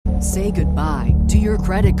Say goodbye to your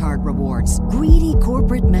credit card rewards. Greedy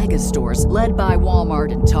corporate mega stores, led by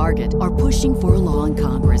Walmart and Target, are pushing for a law in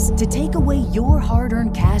Congress to take away your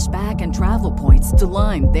hard-earned cash back and travel points to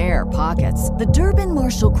line their pockets. The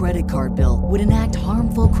Durbin-Marshall credit card bill would enact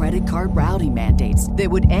harmful credit card routing mandates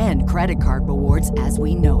that would end credit card rewards as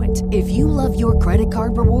we know it. If you love your credit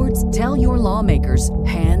card rewards, tell your lawmakers,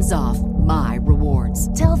 hands off my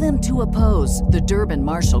rewards. Tell them to oppose the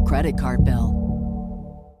Durbin-Marshall credit card bill.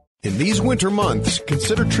 In these winter months,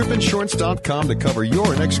 consider tripinsurance.com to cover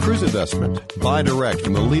your next cruise investment. Buy direct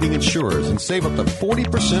from the leading insurers and save up to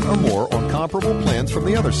 40% or more on comparable plans from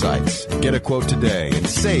the other sites. Get a quote today and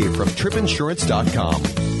save from tripinsurance.com.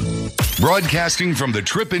 Broadcasting from the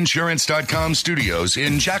tripinsurance.com studios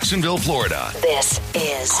in Jacksonville, Florida. This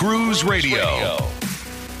is Cruise Radio.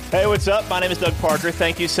 Hey, what's up? My name is Doug Parker.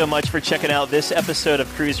 Thank you so much for checking out this episode of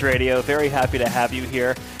Cruise Radio. Very happy to have you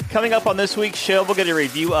here. Coming up on this week's show, we'll get a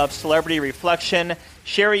review of Celebrity Reflection.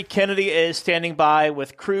 Sherry Kennedy is standing by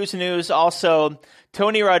with cruise news. Also,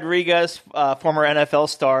 Tony Rodriguez, former NFL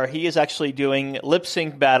star, he is actually doing Lip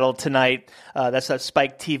Sync Battle tonight. That's that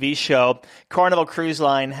Spike TV show. Carnival Cruise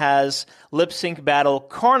Line has Lip Sync Battle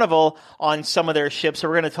Carnival on some of their ships. So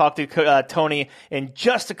we're going to talk to Tony in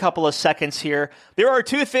just a couple of seconds here. There are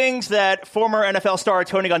two things that former NFL star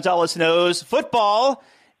Tony Gonzalez knows: football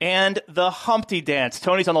and the Humpty Dance.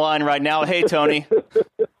 Tony's on the line right now. Hey, Tony.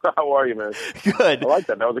 How are you, man? Good. I like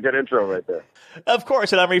that. That was a good intro right there. Of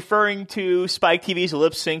course, and I'm referring to Spike TV's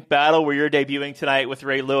Lip Sync Battle, where you're debuting tonight with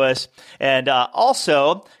Ray Lewis. And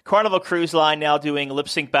also, Carnival Cruise Line now doing Lip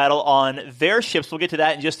Sync Battle on their ships. We'll get to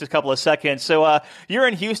that in just a couple of seconds. So you're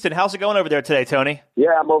in Houston. How's it going over there today, Tony?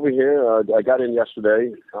 Yeah, I'm over here. I got in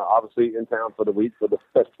yesterday, obviously in town for the week for the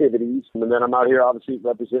festivities. And then I'm out here, obviously,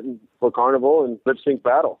 representing for Carnival and Lip Sync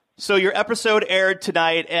Battle. So your episode aired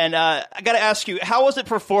tonight, and I got to ask you, how was it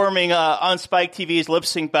performing on Spike TV's Lip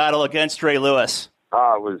Sync Battle against Ray Lewis?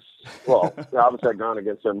 It was, well, obviously I've gone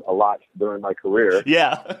against him a lot during my career.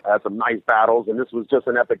 Yeah. I had some nice battles, and this was just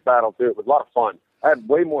an epic battle, too. It was a lot of fun. I had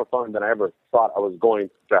way more fun than I ever thought I was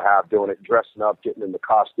going to have doing it, dressing up, getting in the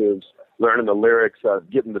costumes, learning the lyrics,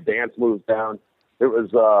 getting the dance moves down. It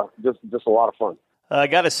was just a lot of fun. I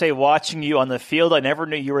got to say, watching you on the field, I never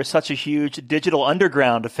knew you were such a huge Digital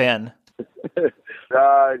Underground fan.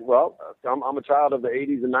 Well, I'm a child of the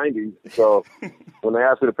 80s and 90s, so when they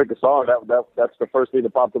asked me to pick a song, that's the first thing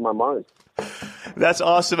that popped in my mind. That's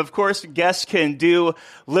awesome. Of course, guests can do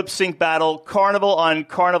Lip Sync Battle Carnival on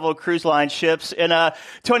Carnival Cruise Line ships. And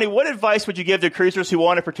Tony, what advice would you give to cruisers who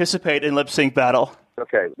want to participate in Lip Sync Battle?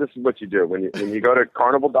 Okay, this is what you do. When you go to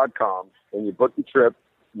carnival.com and you book the trip,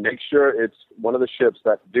 make sure it's one of the ships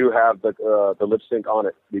that do have the lip sync on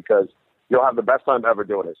it, because you'll have the best time ever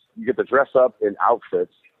doing this. You get to dress up in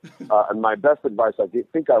outfits. And my best advice, I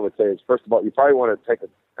think I would say, is, first of all, you probably want to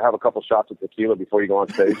have a couple shots of tequila before you go on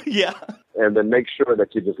stage. Yeah. And then make sure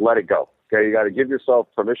that you just let it go. Okay, you got to give yourself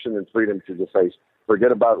permission and freedom to just say,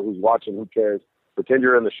 forget about who's watching, who cares. Pretend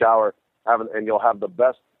you're in the shower, and you'll have the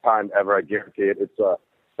best time ever. I guarantee it.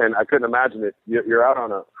 And I couldn't imagine it. You're out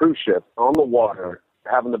on a cruise ship on the water,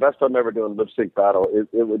 having the best time ever doing Lip Sync Battle.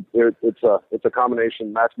 It's a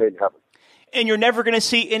combination match made in heaven. And you're never going to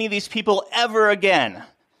see any of these people ever again.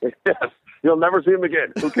 Yes, you'll never see them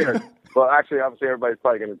again. Who cares? Well, actually, obviously, everybody's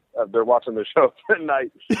probably going to, they're watching the show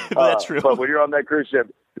tonight. That's true. But when you're on that cruise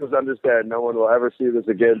ship, just understand, no one will ever see this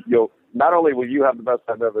again. Not only will you have the best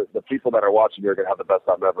time ever, the people that are watching you are going to have the best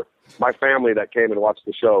time ever. My family that came and watched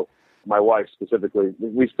the show, my wife specifically,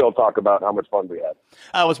 we still talk about how much fun we had.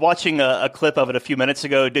 I was watching a clip of it a few minutes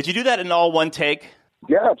ago. Did you do that in all one take?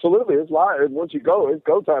 Yeah, absolutely. It's live. Once you go, it's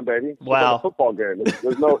go time, baby. It's wow. like a football game.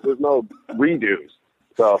 There's no redos.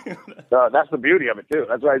 So that's the beauty of it too.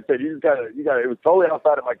 That's why I said you got. It was totally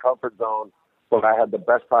outside of my comfort zone, but I had the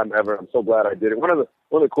best time ever. I'm so glad I did it. One of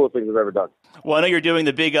the coolest things I've ever done. Well, I know you're doing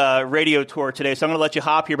the big radio tour today, so I'm going to let you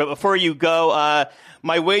hop here. But before you go,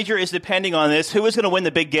 my wager is depending on this. Who is going to win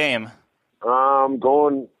the big game? I'm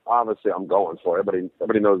going for it.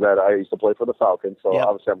 Everybody knows that. I used to play for the Falcons, so yep.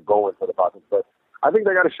 Obviously I'm going for the Falcons. But I think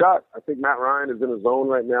they got a shot. I think Matt Ryan is in his zone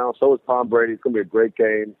right now. So is Tom Brady. It's going to be a great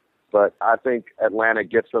game. But I think Atlanta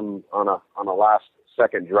gets them on a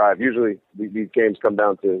last-second drive. Usually these games come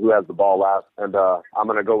down to who has the ball last, and I'm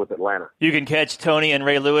going to go with Atlanta. You can catch Tony and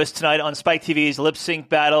Ray Lewis tonight on Spike TV's Lip Sync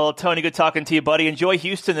Battle. Tony, good talking to you, buddy. Enjoy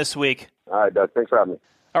Houston this week. All right, Doug. Thanks for having me.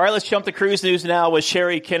 All right, let's jump to cruise news now with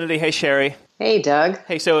Sherry Kennedy. Hey, Sherry. Hey, Doug.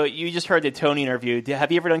 Hey, so you just heard the Tony interview.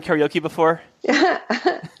 Have you ever done karaoke before?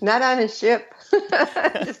 Not on a ship.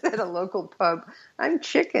 Just at a local pub. I'm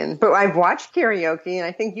chicken. But I've watched karaoke, and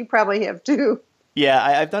I think you probably have too. Yeah,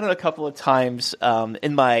 I've done it a couple of times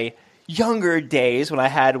in my younger days when I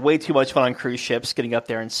had way too much fun on cruise ships, getting up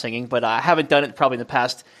there and singing, but I haven't done it probably in the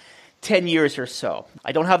past 10 years or so.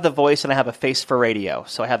 I don't have the voice and I have a face for radio,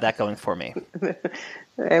 so I have that going for me.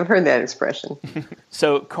 I've heard that expression.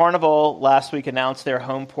 So Carnival last week announced their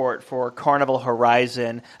home port for Carnival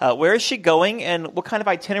Horizon. Where is she going, and what kind of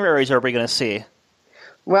itineraries are we going to see?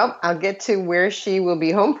 Well, I'll get to where she will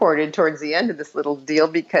be home ported towards the end of this little deal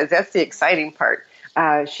because that's the exciting part.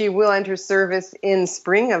 She will enter service in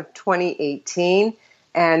spring of 2018.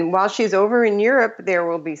 And while she's over in Europe, there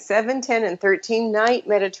will be 7, 10, and 13-night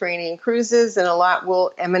Mediterranean cruises, and a lot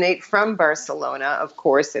will emanate from Barcelona. Of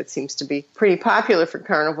course, that seems to be pretty popular for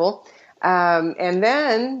Carnival. And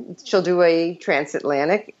then she'll do a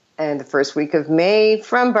transatlantic in the first week of May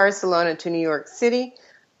from Barcelona to New York City.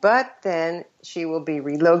 But then she will be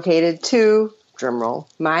relocated to, drumroll,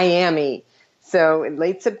 Miami. So in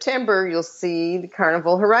late September, you'll see the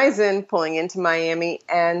Carnival Horizon pulling into Miami.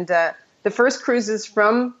 And the first cruises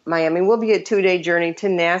from Miami will be a 2-day journey to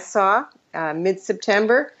Nassau,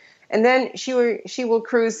 mid-September. And then she will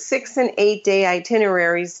cruise 6- and 8-day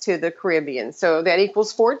itineraries to the Caribbean. So that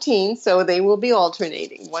equals 14. So they will be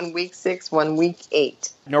alternating 1 week 6, 1 week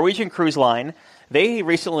 8. Norwegian Cruise Line, they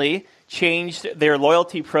recently changed their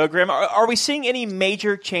loyalty program. Are we seeing any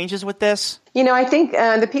major changes with this? You know, I think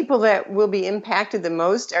the people that will be impacted the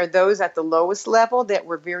most are those at the lowest level that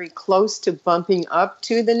were very close to bumping up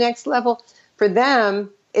to the next level. For them,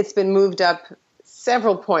 it's been moved up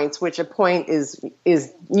several points, which a point is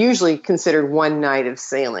usually considered 1 night of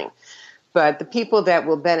sailing. But the people that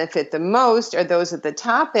will benefit the most are those at the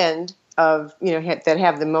top end of, that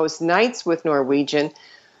have the most nights with Norwegian.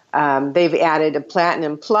 They've added a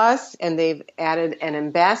Platinum Plus, and they've added an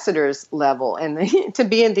Ambassador's level. And to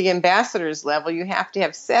be in the Ambassador's level, you have to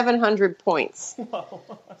have 700 points. Whoa.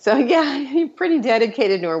 So, yeah, you're a pretty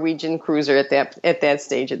dedicated Norwegian cruiser at that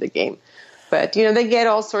stage of the game. But, they get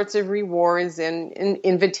all sorts of rewards and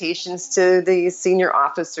invitations to the senior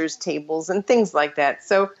officers' tables and things like that.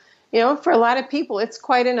 So, for a lot of people, it's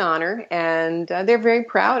quite an honor, and they're very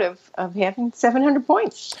proud of having 700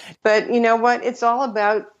 points. But you know what? It's all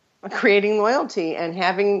about creating loyalty, and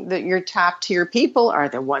having your top tier people are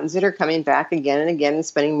the ones that are coming back again and again and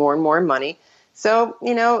spending more and more money. So,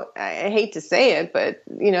 I hate to say it, but,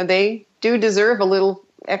 they do deserve a little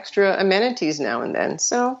extra amenities now and then.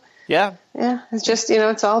 So, yeah, it's just,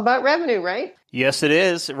 it's all about revenue, right? Yes, it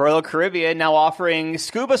is. Royal Caribbean now offering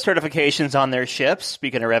scuba certifications on their ships,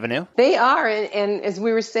 speaking of revenue. They are, and as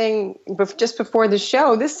we were saying just before the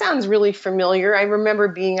show, this sounds really familiar. I remember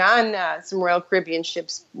being on some Royal Caribbean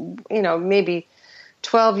ships, maybe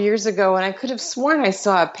 12 years ago, and I could have sworn I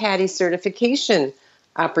saw a PADI certification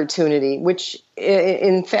opportunity, which,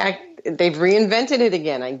 in fact, they've reinvented it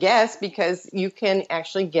again, I guess, because you can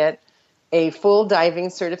actually get a full diving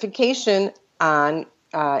certification on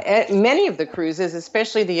at many of the cruises,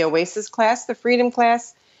 especially the Oasis class, the Freedom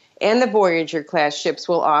class, and the Voyager class ships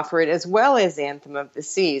will offer it, as well as Anthem of the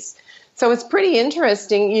Seas. So it's pretty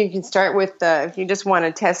interesting. You can start with, if you just want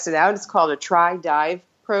to test it out, it's called a Tri-Dive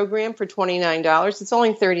program for $29. It's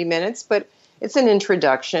only 30 minutes, but it's an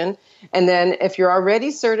introduction. And then if you're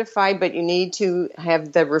already certified, but you need to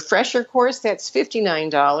have the refresher course, that's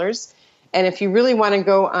 $59. And if you really want to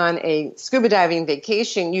go on a scuba diving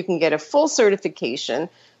vacation, you can get a full certification,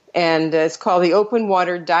 and it's called the Open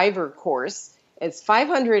Water Diver Course. It's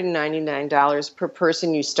 $599 per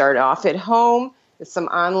person. You start off at home. There's some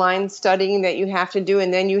online studying that you have to do,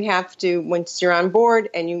 and then you have to, once you're on board,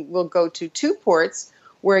 and you will go to 2 ports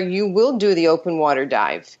where you will do the open water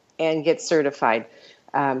dive and get certified.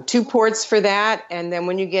 2 ports for that, and then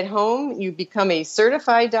when you get home, you become a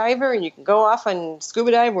certified diver, and you can go off and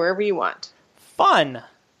scuba dive wherever you want. Fun.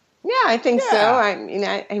 Yeah, I think so.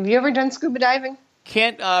 Have you ever done scuba diving?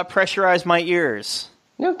 Can't pressurize my ears.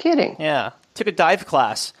 No kidding. Yeah. Took a dive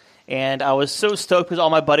class, and I was so stoked because all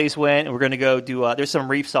my buddies went, and we're going to go do, there's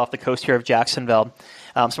some reefs off the coast here of Jacksonville,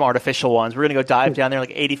 some artificial ones. We're going to go dive down there,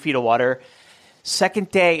 like 80 feet of water. Second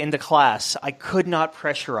day into class, I could not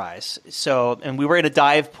pressurize. And we were in a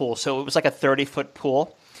dive pool, so it was like a 30-foot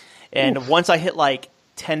pool. And once I hit like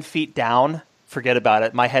 10 feet down, forget about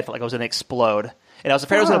it. My head felt like I was going to explode. And I was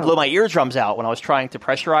afraid I was going to blow my eardrums out when I was trying to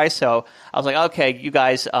pressurize. So I was like, okay, you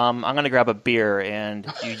guys, I'm going to grab a beer,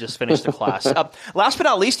 and you just finished the class. Last but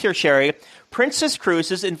not least here, Sherry, Princess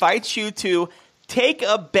Cruises invites you to take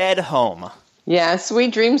a bed home. Yeah,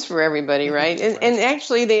 sweet dreams for everybody, right? And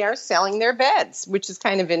actually, they are selling their beds, which is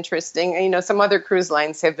kind of interesting. Some other cruise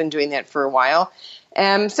lines have been doing that for a while.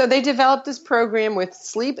 So they developed this program with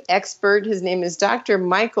sleep expert. His name is Dr.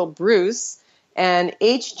 Michael Bruce, And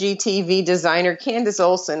HGTV designer Candace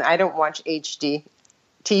Olson, I don't watch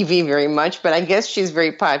HGTV very much, but I guess she's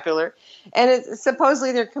very popular. And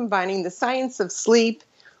supposedly they're combining the science of sleep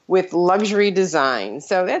with luxury design.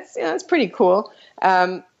 So that's pretty cool.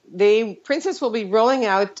 Princess will be rolling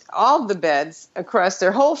out all the beds across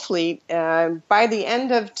their whole fleet by the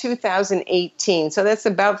end of 2018. So that's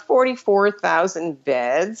about 44,000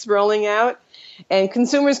 beds rolling out. And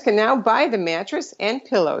consumers can now buy the mattress and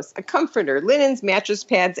pillows, a comforter, linens, mattress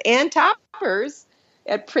pads, and toppers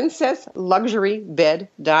at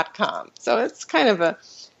princessluxurybed.com. So it's kind of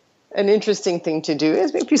an interesting thing to do.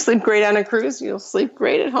 Is if you sleep great on a cruise, you'll sleep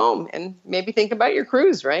great at home, and maybe think about your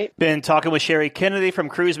cruise, right? Been talking with Sherry Kennedy from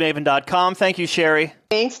cruisemaven.com. Thank you, Sherry.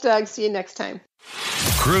 Thanks, Doug. See you next time.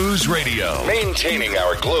 Cruise Radio, maintaining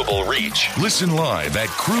our global reach. Listen live at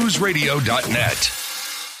cruiseradio.net.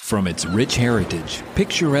 From its rich heritage,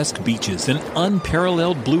 picturesque beaches, and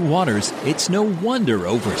unparalleled blue waters, it's no wonder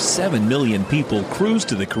over 7 million people cruise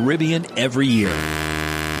to the Caribbean every year.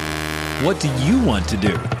 What do you want to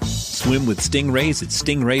do? Swim with stingrays at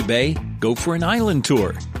Stingray Bay? Go for an island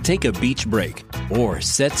tour? Take a beach break? Or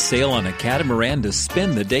set sail on a catamaran to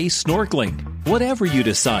spend the day snorkeling? Whatever you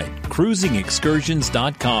decide,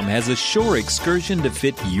 CruisingExcursions.com has a shore excursion to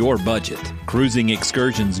fit your budget. Cruising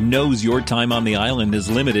Excursions knows your time on the island is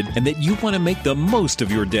limited and that you want to make the most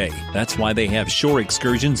of your day. That's why they have shore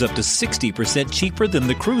excursions up to 60% cheaper than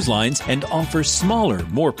the cruise lines and offer smaller,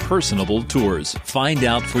 more personable tours. Find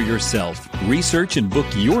out for yourself. Research and book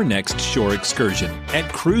your next shore excursion at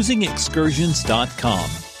CruisingExcursions.com.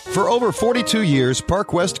 For over 42 years,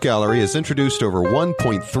 Park West Gallery has introduced over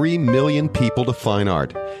 1.3 million people to fine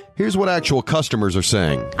art. Here's what actual customers are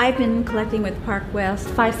saying. I've been collecting with Park West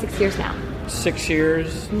 5-6 years now. 6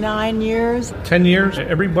 years. 9 years. 10 years.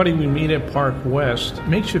 Everybody we meet at Park West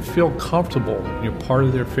makes you feel comfortable. You're part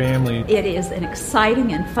of their family. It is an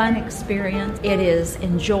exciting and fun experience. It is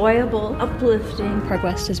enjoyable, uplifting. Park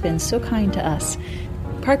West has been so kind to us.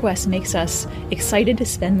 Park West makes us excited to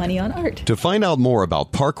spend money on art. To find out more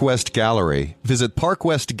about Park West Gallery, visit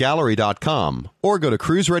parkwestgallery.com or go to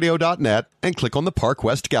cruiseradio.net and click on the Park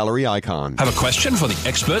West Gallery icon. Have a question for the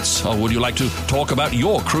experts, or would you like to talk about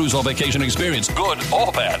your cruise or vacation experience, good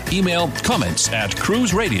or bad? Email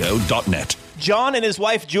comments@cruiseradio.net. John and his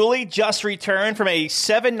wife Julie just returned from a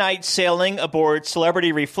 7-night sailing aboard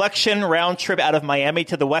Celebrity Reflection, round trip out of Miami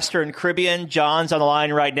to the Western Caribbean. John's on the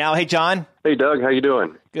line right now. Hey, John. Hey, Doug. How you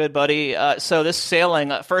doing? Good, buddy. So this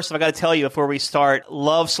sailing, first, I've got to tell you before we start,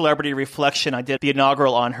 love Celebrity Reflection. I did the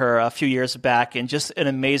inaugural on her a few years back, and just an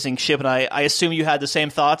amazing ship. And I assume you had the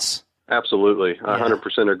same thoughts? Absolutely. I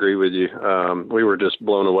 100% agree with you. We were just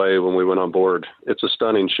blown away when we went on board. It's a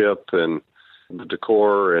stunning ship, and the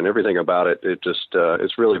decor and everything about it,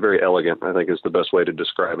 it's really very elegant, I think is the best way to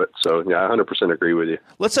describe it. So, yeah, I 100% agree with you.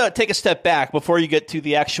 Let's take a step back before you get to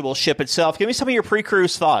the actual ship itself. Give me some of your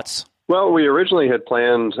pre-cruise thoughts. Well, we originally had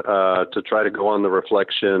planned to try to go on the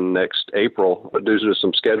Reflection next April, but due to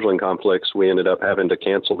some scheduling conflicts, we ended up having to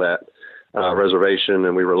cancel that reservation,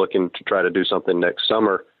 and we were looking to try to do something next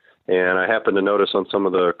summer. And I happened to notice on some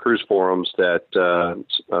of the cruise forums that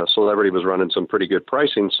Celebrity was running some pretty good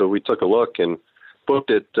pricing, so we took a look and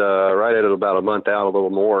booked it right at about a month out, a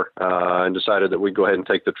little more, and decided that we'd go ahead and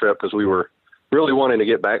take the trip because we were really wanting to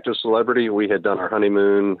get back to Celebrity. We had done our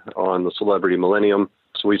honeymoon on the Celebrity Millennium,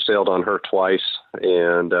 so we sailed on her twice,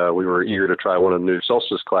 and we were eager to try one of the new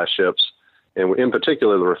Solstice-class ships, and in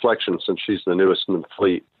particular the Reflection, since she's the newest in the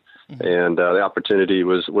fleet. And the opportunity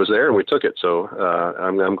was there, and we took it. So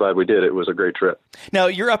I'm glad we did. It was a great trip. Now,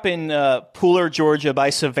 you're up in Pooler, Georgia by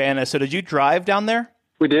Savannah. So did you drive down there?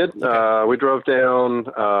 We did. Okay. We drove down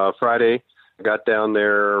Friday. Got down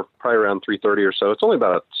there probably around 3:30 or so. It's only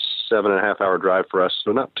about a 7.5-hour drive for us,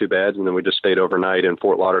 so not too bad. And then we just stayed overnight in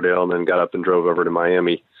Fort Lauderdale and then got up and drove over to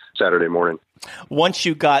Miami Saturday morning. Once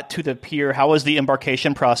you got to the pier, how was the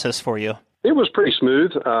embarkation process for you? It was pretty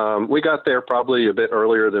smooth. We got there probably a bit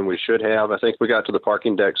earlier than we should have. I think we got to the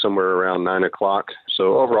parking deck somewhere around 9 o'clock.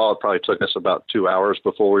 So overall, it probably took us about 2 hours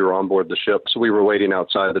before we were on board the ship. So we were waiting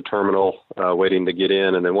outside the terminal, waiting to get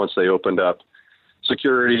in. And then once they opened up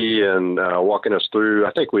security and walking us through,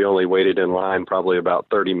 I think we only waited in line probably about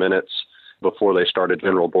 30 minutes before they started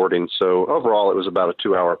general boarding. So overall, it was about a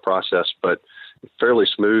 2-hour process, but fairly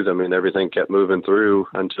smooth. I mean, everything kept moving through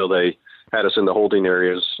until they had us in the holding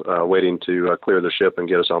areas waiting to clear the ship and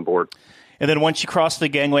get us on board. And then once you cross the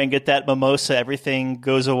gangway and get that mimosa, everything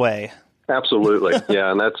goes away. Absolutely. Yeah,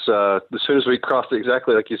 and that's as soon as we crossed,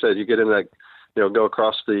 exactly like you said, you get in that, go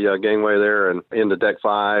across the gangway there and into deck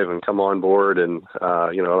 5 and come on board. And,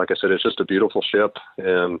 like I said, it's just a beautiful ship.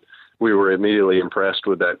 And we were immediately impressed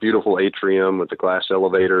with that beautiful atrium with the glass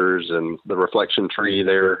elevators and the reflection tree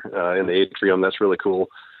there in the atrium. That's really cool.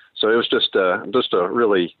 So it was just a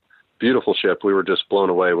really beautiful ship. We were just blown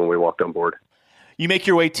away when we walked on board. You make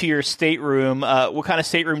your way to your stateroom. What kind of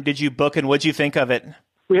stateroom did you book, and what did you think of it?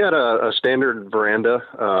 We had a standard veranda,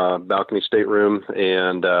 balcony stateroom,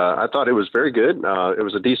 and I thought it was very good. It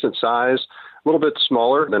was a decent size, a little bit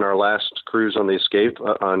smaller than our last cruise on the Escape.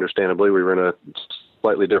 Understandably, we were in a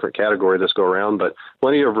slightly different category this go around, but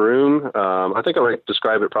plenty of room. I think I would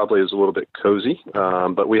describe it probably as a little bit cozy,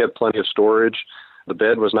 but we had plenty of storage. The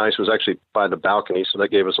bed was nice. It was actually by the balcony, so that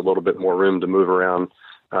gave us a little bit more room to move around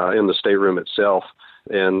in the stateroom itself.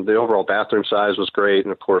 And the overall bathroom size was great.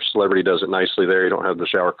 And, of course, Celebrity does it nicely there. You don't have the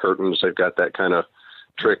shower curtains. They've got that kind of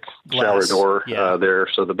trick glass shower door there.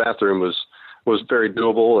 So the bathroom was very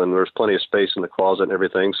doable, and there was plenty of space in the closet and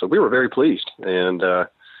everything. So we were very pleased. And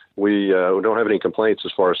we don't have any complaints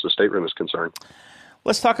as far as the stateroom is concerned.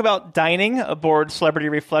 Let's talk about dining aboard Celebrity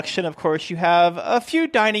Reflection. Of course, you have a few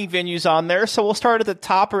dining venues on there, so we'll start at the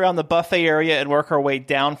top around the buffet area and work our way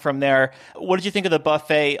down from there. What did you think of the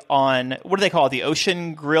buffet on, what do they call it, the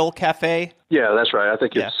Ocean Grill Cafe? Yeah, that's right. I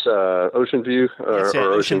think it's Ocean View or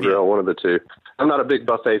Ocean Grill, one of the two. I'm not a big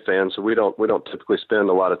buffet fan, so we don't typically spend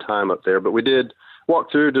a lot of time up there, but we did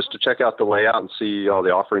walk through just to check out the layout and see all the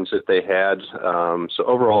offerings that they had. So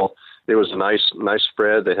overall, it was a nice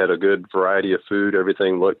spread. They had a good variety of food.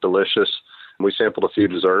 Everything looked delicious. We sampled a few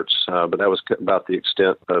desserts, but that was about the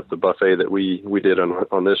extent of the buffet that we did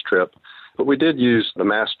on this trip. But we did use the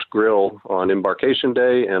masked grill on embarkation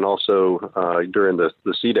day and also during the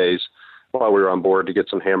sea days while we were on board to get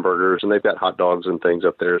some hamburgers. And they've got hot dogs and things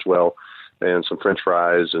up there as well, and some French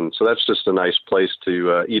fries. And so that's just a nice place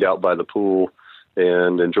to eat out by the pool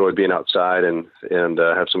and enjoy being outside and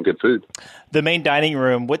have some good food. The main dining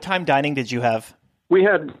room, what time dining did you have? We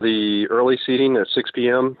had the early seating at 6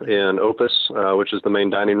 p.m. in Opus, which is the main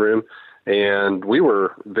dining room, and we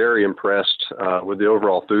were very impressed with the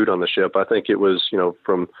overall food on the ship. I think it was,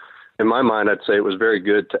 in my mind, I'd say it was very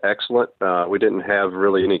good to excellent. We didn't have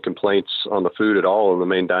really any complaints on the food at all in the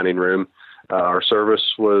main dining room. Our service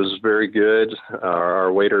was very good.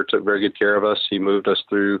 Our waiter took very good care of us. He moved us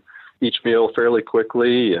through each meal fairly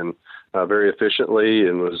quickly and very efficiently,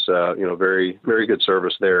 and was very, very good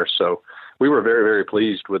service there. So we were very, very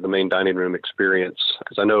pleased with the main dining room experience,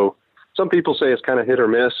 because I know some people say it's kind of hit or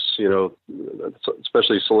miss,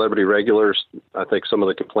 especially Celebrity regulars. I think some of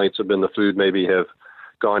the complaints have been the food maybe have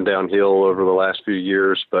gone downhill over the last few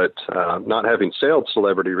years, but not having sailed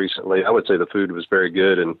Celebrity recently, I would say the food was very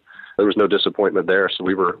good, and there was no disappointment there. So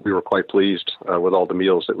we were quite pleased with all the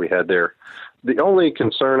meals that we had there. The only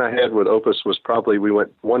concern I had with Opus was probably we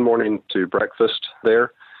went one morning to breakfast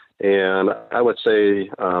there, and I would say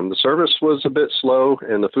the service was a bit slow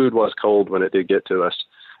and the food was cold when it did get to us.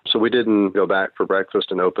 So we didn't go back for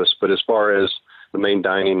breakfast in Opus, but as far as the main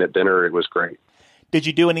dining at dinner, it was great. Did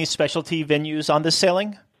you do any specialty venues on this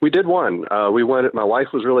sailing? We did one. We went. My wife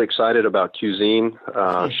was really excited about cuisine.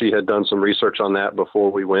 She had done some research on that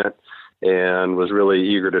before we went and was really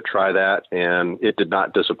eager to try that, and it did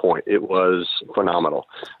not disappoint. It was phenomenal.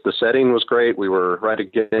 The setting was great. We were right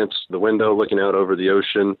against the window looking out over the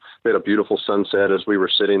ocean. We had a beautiful sunset as we were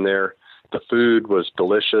sitting there. The food was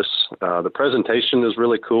delicious. The presentation is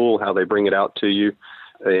really cool, how they bring it out to you.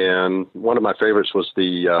 And one of my favorites was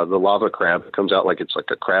the lava crab. It comes out like it's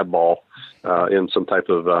like a crab ball in some type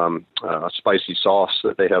of spicy sauce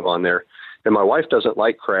that they have on there. And my wife doesn't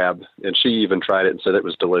like crab, and she even tried it and said it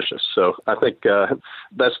was delicious. So I think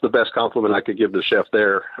that's the best compliment I could give the chef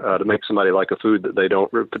there, to make somebody like a food that they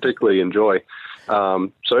don't particularly enjoy.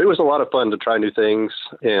 So it was a lot of fun to try new things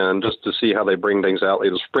and just to see how they bring things out.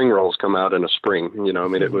 The spring rolls come out in a spring.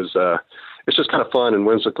 It was it's just kind of fun and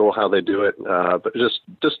whimsical how they do it, but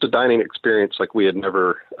just a dining experience like we had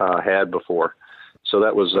never had before. So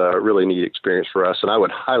that was a really neat experience for us, and I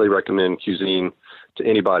would highly recommend cuisine to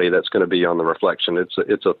anybody that's going to be on the Reflection.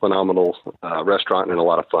 It's a phenomenal restaurant and a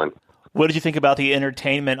lot of fun. What did you think about the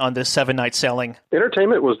entertainment on this 7-night sailing?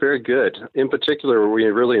 Entertainment was very good. In particular, we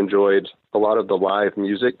really enjoyed a lot of the live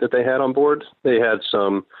music that they had on board. They had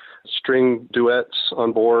some string duets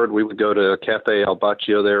on board. We would go to Cafe Al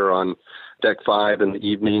Baccio there on Deck 5 in the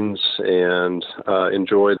evenings and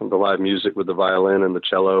enjoy the live music with the violin and the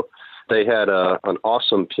cello. They had an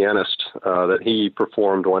awesome pianist that he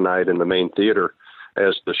performed one night in the main theater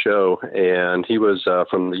as the show, and he was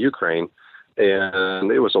from the Ukraine, and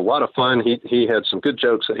it was a lot of fun. He had some good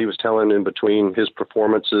jokes that he was telling in between his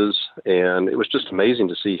performances, and it was just amazing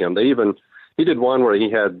to see him. They even He did one where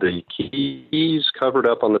he had the keys covered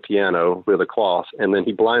up on the piano with a cloth, and then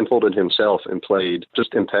he blindfolded himself and played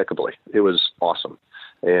just impeccably. It was awesome.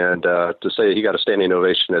 And to say he got a standing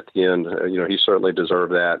ovation at the end, he certainly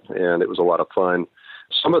deserved that, and it was a lot of fun.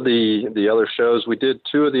 Some of the other shows, we did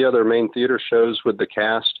 2 of the other main theater shows with the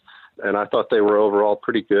cast, and I thought they were overall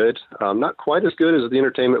pretty good. Not quite as good as the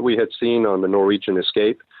entertainment we had seen on the Norwegian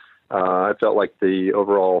Escape. I felt like the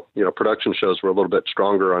overall, production shows were a little bit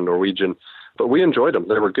stronger on Norwegian, but we enjoyed them.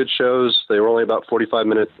 They were good shows. They were only about 45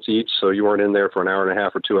 minutes each, so you weren't in there for an hour and a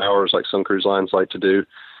half or 2 hours like some cruise lines like to do,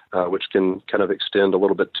 which can kind of extend a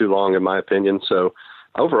little bit too long, in my opinion. So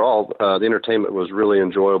overall, the entertainment was really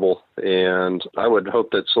enjoyable, and I would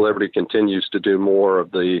hope that Celebrity continues to do more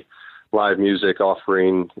of the live music,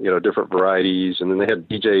 offering, different varieties. And then they had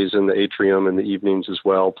DJs in the atrium in the evenings as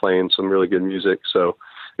well, playing some really good music. So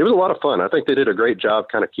it was a lot of fun. I think they did a great job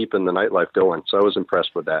kind of keeping the nightlife going. So I was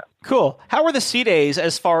impressed with that. Cool. How were the sea days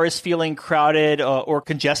as far as feeling crowded or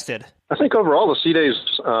congested? I think overall the sea days,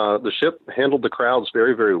 the ship handled the crowds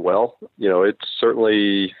very, very well. It's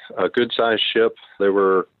certainly a good-sized ship. There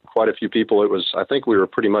were quite a few people. I think we were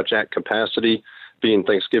pretty much at capacity. Being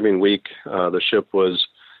Thanksgiving week, the ship was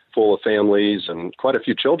full of families and quite a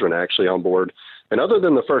few children actually on board. And other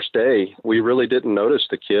than the first day, we really didn't notice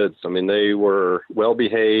the kids. I mean, they were well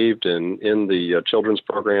behaved and in the children's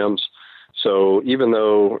programs. So even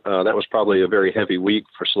though that was probably a very heavy week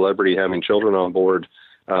for Celebrity having children on board,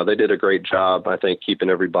 they did a great job, I think, keeping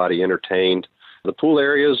everybody entertained. The pool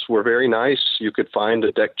areas were very nice. You could find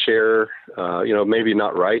a deck chair, maybe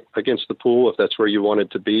not right against the pool if that's where you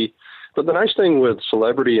wanted to be. But the nice thing with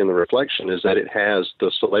Celebrity and the Reflection is that it has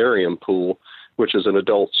the solarium pool, which is an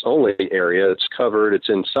adults-only area. It's covered, it's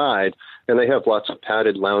inside, and they have lots of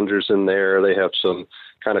padded loungers in there. They have some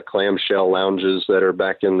kind of clamshell lounges that are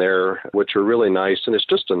back in there, which are really nice. And it's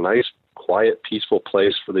just a nice, quiet, peaceful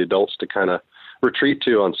place for the adults to kind of retreat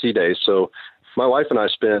to on sea days. So my wife and I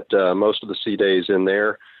spent most of the sea days in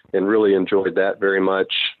there and really enjoyed that very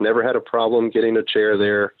much. Never had a problem getting a chair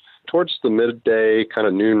there. Towards the midday, kind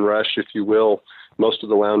of noon rush, if you will, most of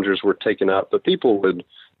the loungers were taken up, but people would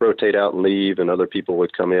rotate out and leave, and other people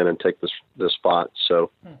would come in and take the spot.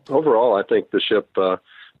 So overall, I think the ship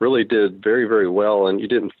really did very, very well, and you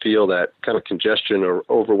didn't feel that kind of congestion or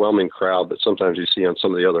overwhelming crowd that sometimes you see on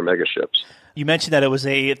some of the other mega ships. You mentioned that it was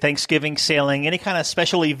a Thanksgiving sailing. Any kind of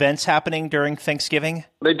special events happening during Thanksgiving?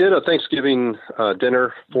 They did a Thanksgiving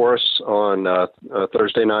dinner for us on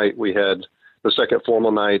Thursday night. We had the second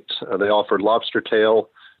formal night. They offered lobster tail,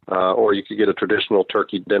 or you could get a traditional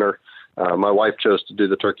turkey dinner. My wife chose to do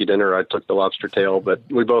the turkey dinner. I took the lobster tail, but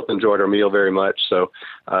we both enjoyed our meal very much. So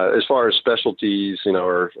as far as specialties,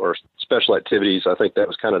 or special activities, I think that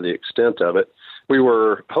was kind of the extent of it. We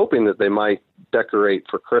were hoping that they might decorate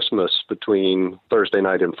for Christmas between Thursday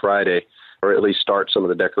night and Friday, or at least start some of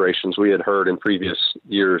the decorations. We had heard in previous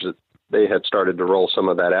years that they had started to roll some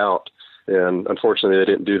of that out. And unfortunately, they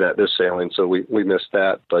didn't do that this sailing, so we missed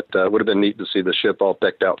that. But it would have been neat to see the ship all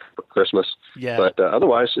decked out for Christmas. Yeah. But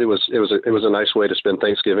otherwise, it was a nice way to spend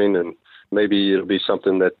Thanksgiving, and maybe it'll be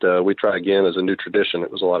something that we try again as a new tradition.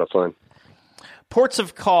 It was a lot of fun. Ports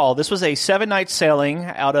of call. This was a 7-night sailing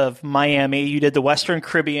out of Miami. You did the Western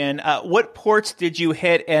Caribbean. What ports did you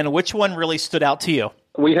hit, and which one really stood out to you?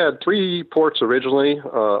 We had 3 ports originally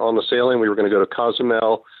on the sailing. We were going to go to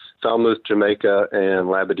Cozumel, Falmouth, Jamaica, and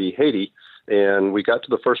Labadee, Haiti. And we got to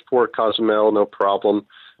the first port, Cozumel, no problem.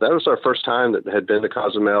 That was our first time that had been to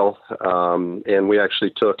Cozumel, and we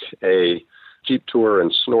actually took a jeep tour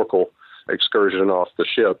and snorkel excursion off the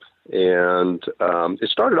ship. And it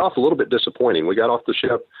started off a little bit disappointing. We got off the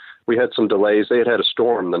ship. We had some delays. They had a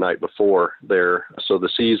storm the night before there, so the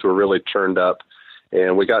seas were really churned up.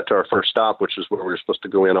 And we got to our first stop, which is where we were supposed to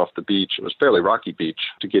go in off the beach. It was fairly rocky beach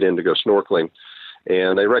to get in to go snorkeling.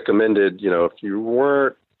 And they recommended, if you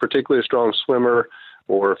weren't particularly a strong swimmer,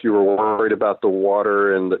 or if you were worried about the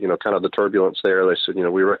water and, kind of the turbulence there, they said,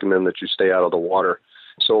 we recommend that you stay out of the water.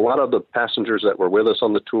 So a lot of the passengers that were with us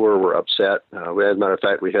on the tour were upset. As a matter of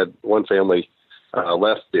fact, we had one family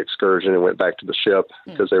left the excursion and went back to the ship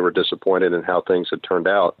because they were disappointed in how things had turned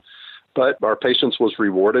out. But our patience was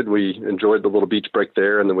rewarded. We enjoyed the little beach break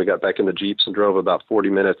there, and then we got back in the jeeps and drove about 40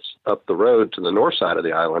 minutes up the road to the north side of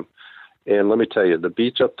the island. And let me tell you, the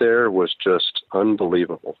beach up there was just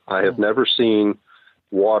unbelievable. I have never seen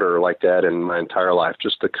water like that in my entire life.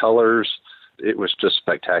 Just the colors, it was just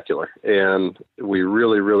spectacular. And we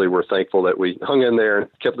really, really were thankful that we hung in there and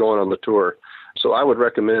kept going on the tour. So I would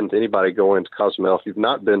recommend anybody going to Cozumel, if you've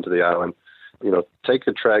not been to the island, take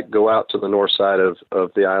a trek, go out to the north side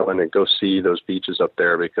of the island and go see those beaches up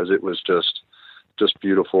there, because it was just just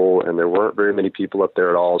beautiful, and there weren't very many people up there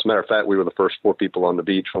at all. As a matter of fact, we were the first 4 people on the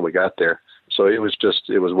beach when we got there. So it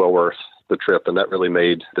was well worth the trip, and that really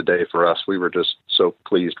made the day for us. We were just so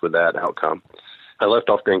pleased with that outcome. I left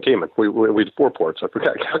off Grand Cayman. We had 4 ports. I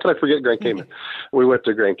forgot. How can I forget Grand Cayman? We went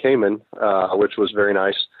to Grand Cayman, which was very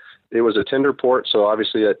nice. It was a tender port, so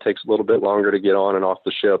obviously it takes a little bit longer to get on and off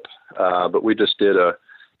the ship. But we just did a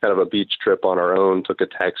kind of a beach trip on our own, took a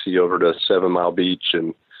taxi over to 7 Mile Beach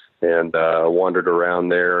and wandered around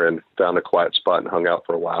there and found a quiet spot and hung out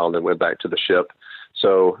for a while and then went back to the ship.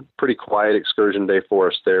 So pretty quiet excursion day for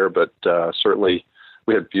us there, but certainly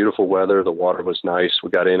we had beautiful weather. The water was nice. We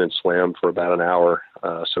got in and swam for about an hour,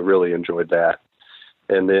 so really enjoyed that.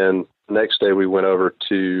 And then the next day we were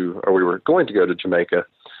going to go to Jamaica.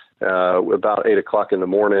 About 8 o'clock in the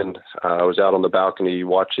morning, I was out on the balcony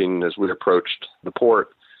watching as we approached the port.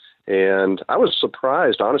 And I was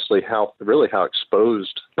surprised, honestly, how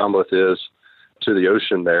exposed Falmouth is to the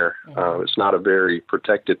ocean there. It's not a very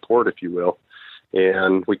protected port, if you will.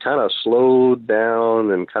 And we kind of slowed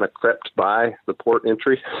down and kind of crept by the port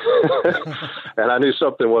entry. And I knew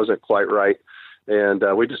something wasn't quite right. And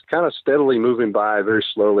we just kind of steadily moving by very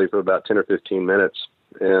slowly for about 10 or 15 minutes.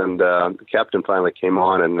 And the captain finally came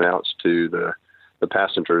on and announced to the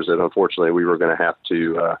passengers that unfortunately we were going to have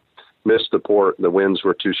to miss the port. The winds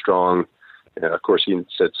were too strong. Of course, he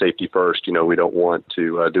said safety first. We don't want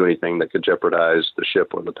to do anything that could jeopardize the ship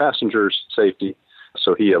or the passengers' safety.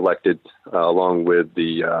 So he elected, along with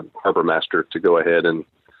the harbor master, to go ahead and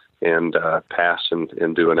pass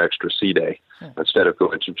and do an extra sea day instead of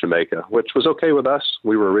going to Jamaica, which was okay with us.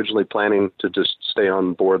 We were originally planning to just stay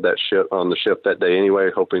on board the ship that day anyway,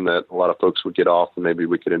 hoping that a lot of folks would get off and maybe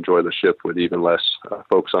we could enjoy the ship with even less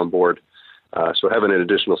folks on board. So having an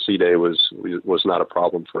additional sea day was not a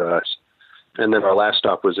problem for us. And then our last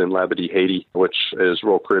stop was in Labadee, Haiti, which is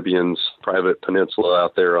Royal Caribbean's private peninsula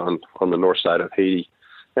out there on the north side of Haiti.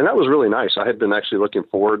 And that was really nice. I had been actually looking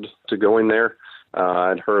forward to going there.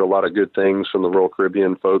 I'd heard a lot of good things from the Royal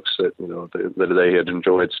Caribbean folks that they had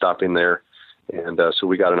enjoyed stopping there. And so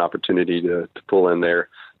we got an opportunity to pull in there.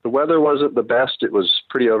 The weather wasn't the best. It was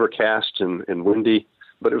pretty overcast and windy,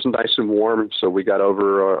 but it was nice and warm. So we got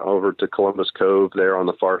over to Columbus Cove there on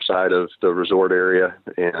the far side of the resort area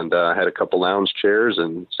and had a couple lounge chairs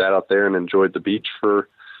and sat out there and enjoyed the beach for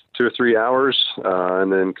 2 or 3 hours,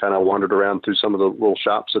 and then kind of wandered around through some of the little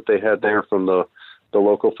shops that they had there from the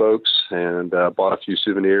local folks and bought a few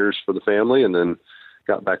souvenirs for the family and then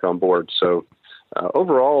got back on board. So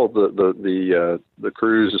overall, the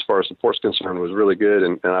cruise, as far as the port's concerned, was really good.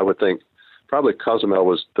 And I would think probably Cozumel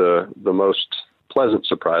was the most pleasant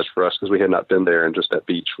surprise for us because we had not been there, and just that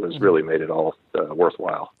beach was really made it all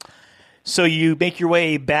worthwhile. So you make your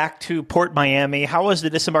way back to Port Miami. How was the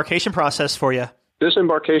disembarkation process for you?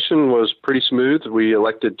 Disembarkation was pretty smooth. We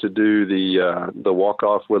elected to do the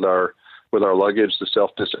walk-off with our luggage, the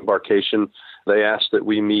self-disembarkation. They asked that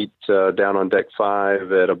we meet down on deck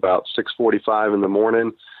 5 at about 6:45 in the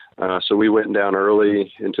morning. So we went down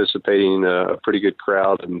early, anticipating a pretty good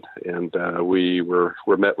crowd, and we were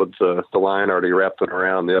met with the line already wrapping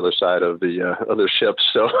around the other side of the other ship.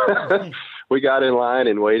 So we got in line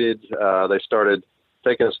and waited. They started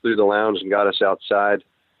taking us through the lounge and got us outside.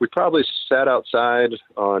 We probably sat outside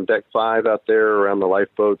on deck 5 out there around the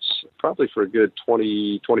lifeboats, probably for a good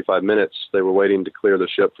 20, 25 minutes. They were waiting to clear the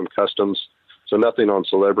ship from customs. So nothing on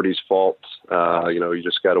Celebrity's fault. You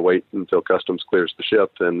just got to wait until customs clears the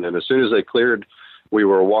ship. And as soon as they cleared, we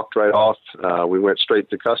were walked right off. We went straight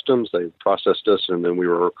to customs. They processed us, and then we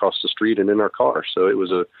were across the street and in our car. So it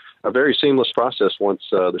was a very seamless process once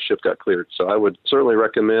the ship got cleared. So I would certainly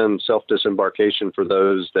recommend self-disembarkation for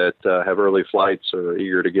those that have early flights or are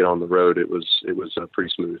eager to get on the road. It was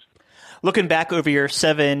pretty smooth. Looking back over your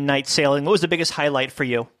 7-night sailing, what was the biggest highlight for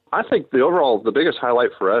you? I think the biggest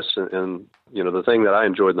highlight for us, and the thing that I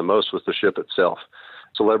enjoyed the most was the ship itself.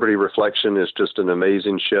 Celebrity Reflection is just an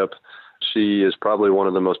amazing ship. She is probably one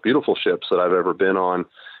of the most beautiful ships that I've ever been on.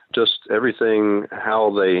 Just everything,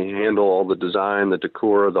 how they handle all the design, the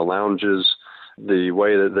decor, the lounges, the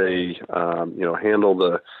way that they, handle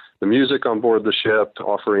the music on board the ship,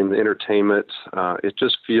 offering the entertainment. It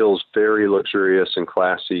just feels very luxurious and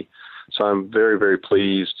classy. So I'm very, very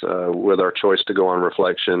pleased with our choice to go on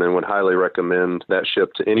Reflection, and would highly recommend that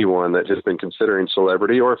ship to anyone that has been considering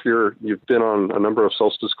Celebrity, or if you've been on a number of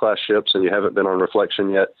Solstice class ships and you haven't been on Reflection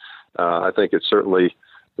yet. I think it certainly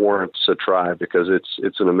warrants a try because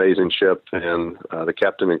it's an amazing ship, and the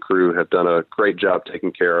captain and crew have done a great job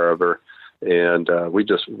taking care of her. And we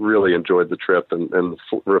just really enjoyed the trip, and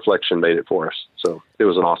Reflection made it for us. So it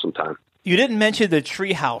was an awesome time. You didn't mention the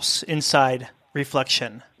treehouse inside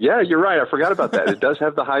Reflection. Yeah, you're right. I forgot about that. It does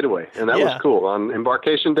have the hideaway, and that was cool. On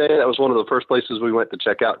Embarkation Day, that was one of the first places we went to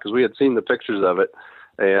check out because we had seen the pictures of it,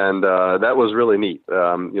 and that was really neat.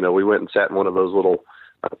 We went and sat in one of those little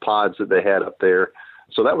pods that they had up there.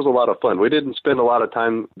 So that was a lot of fun. We didn't spend a lot of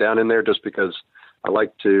time down in there just because I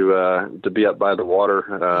like to be up by the water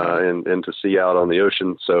and to see out on the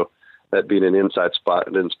ocean. So that being an inside spot,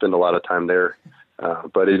 I didn't spend a lot of time there.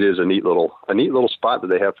 But it is a neat little spot that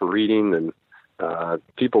they have for reading, and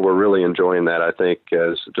people were really enjoying that, I think,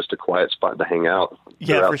 as just a quiet spot to hang out.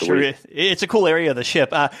 Yeah, for sure. It's a cool area of the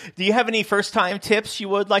ship. Do you have any first-time tips you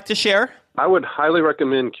would like to share? I would highly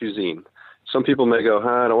recommend cuisine. Some people may go,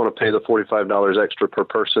 I don't want to pay the $45 extra per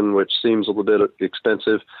person, which seems a little bit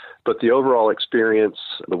expensive. But the overall experience,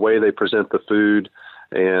 the way they present the food,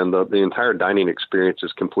 and the entire dining experience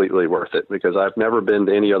is completely worth it, because I've never been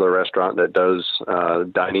to any other restaurant that does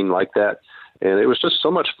dining like that. And it was just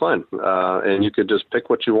so much fun. And you could just pick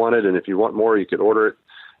what you wanted, and if you want more, you could order it.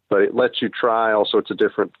 But it lets you try all sorts of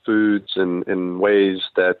different foods in ways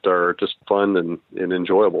that are just fun and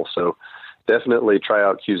enjoyable. So definitely try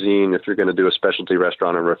out cuisine if you're going to do a specialty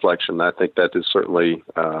restaurant in Reflection. I think that is certainly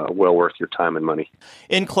well worth your time and money.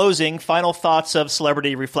 In closing, final thoughts of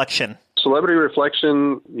Celebrity Reflection. Celebrity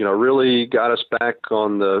Reflection, really got us back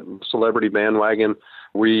on the celebrity bandwagon.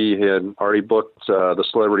 We had already booked the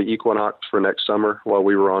Celebrity Equinox for next summer while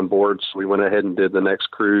we were on board. So we went ahead and did the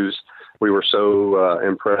next cruise. We were so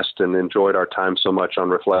impressed and enjoyed our time so much on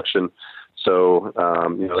Reflection. So,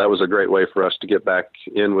 that was a great way for us to get back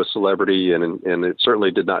in with Celebrity, and it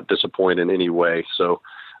certainly did not disappoint in any way. So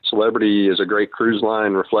Celebrity is a great cruise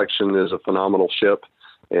line. Reflection is a phenomenal ship,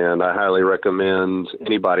 and I highly recommend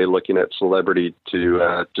anybody looking at Celebrity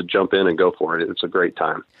to jump in and go for it. It's a great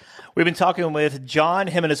time. We've been talking with John.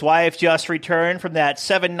 Him and his wife just returned from that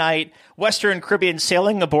 7-night Western Caribbean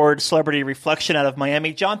sailing aboard Celebrity Reflection out of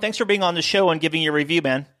Miami. John, thanks for being on the show and giving your review,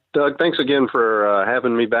 man. Doug, thanks again for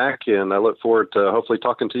having me back, and I look forward to hopefully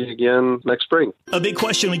talking to you again next spring. A big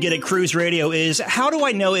question we get at Cruise Radio is, how do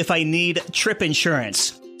I know if I need trip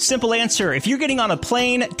insurance? Simple answer. If you're getting on a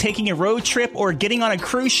plane, taking a road trip, or getting on a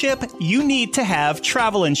cruise ship, you need to have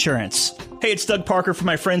travel insurance. Hey, it's Doug Parker from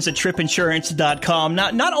my friends at tripinsurance.com.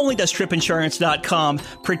 Not only does tripinsurance.com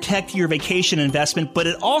protect your vacation investment, but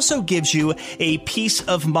it also gives you a peace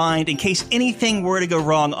of mind in case anything were to go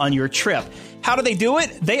wrong on your trip. How do they do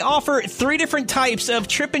it? They offer 3 different types of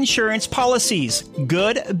trip insurance policies.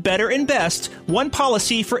 Good, better, and best. One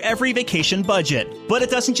policy for every vacation budget. But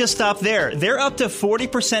it doesn't just stop there. They're up to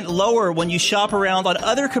 40% lower when you shop around on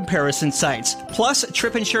other comparison sites. Plus,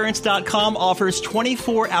 tripinsurance.com offers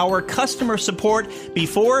 24-hour customer support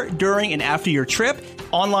before, during, and after your trip,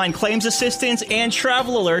 online claims assistance, and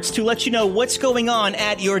travel alerts to let you know what's going on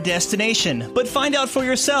at your destination. But find out for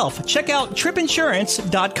yourself. Check out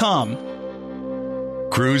tripinsurance.com.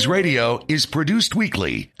 Cruise Radio is produced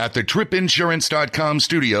weekly at the TripInsurance.com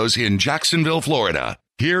studios in Jacksonville, Florida.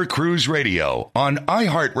 Hear Cruise Radio on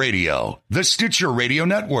iHeartRadio, the Stitcher Radio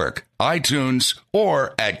Network, iTunes,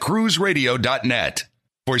 or at cruiseradio.net.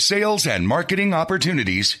 For sales and marketing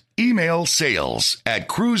opportunities, email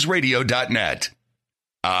sales@cruiseradio.net.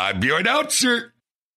 I'm your announcer,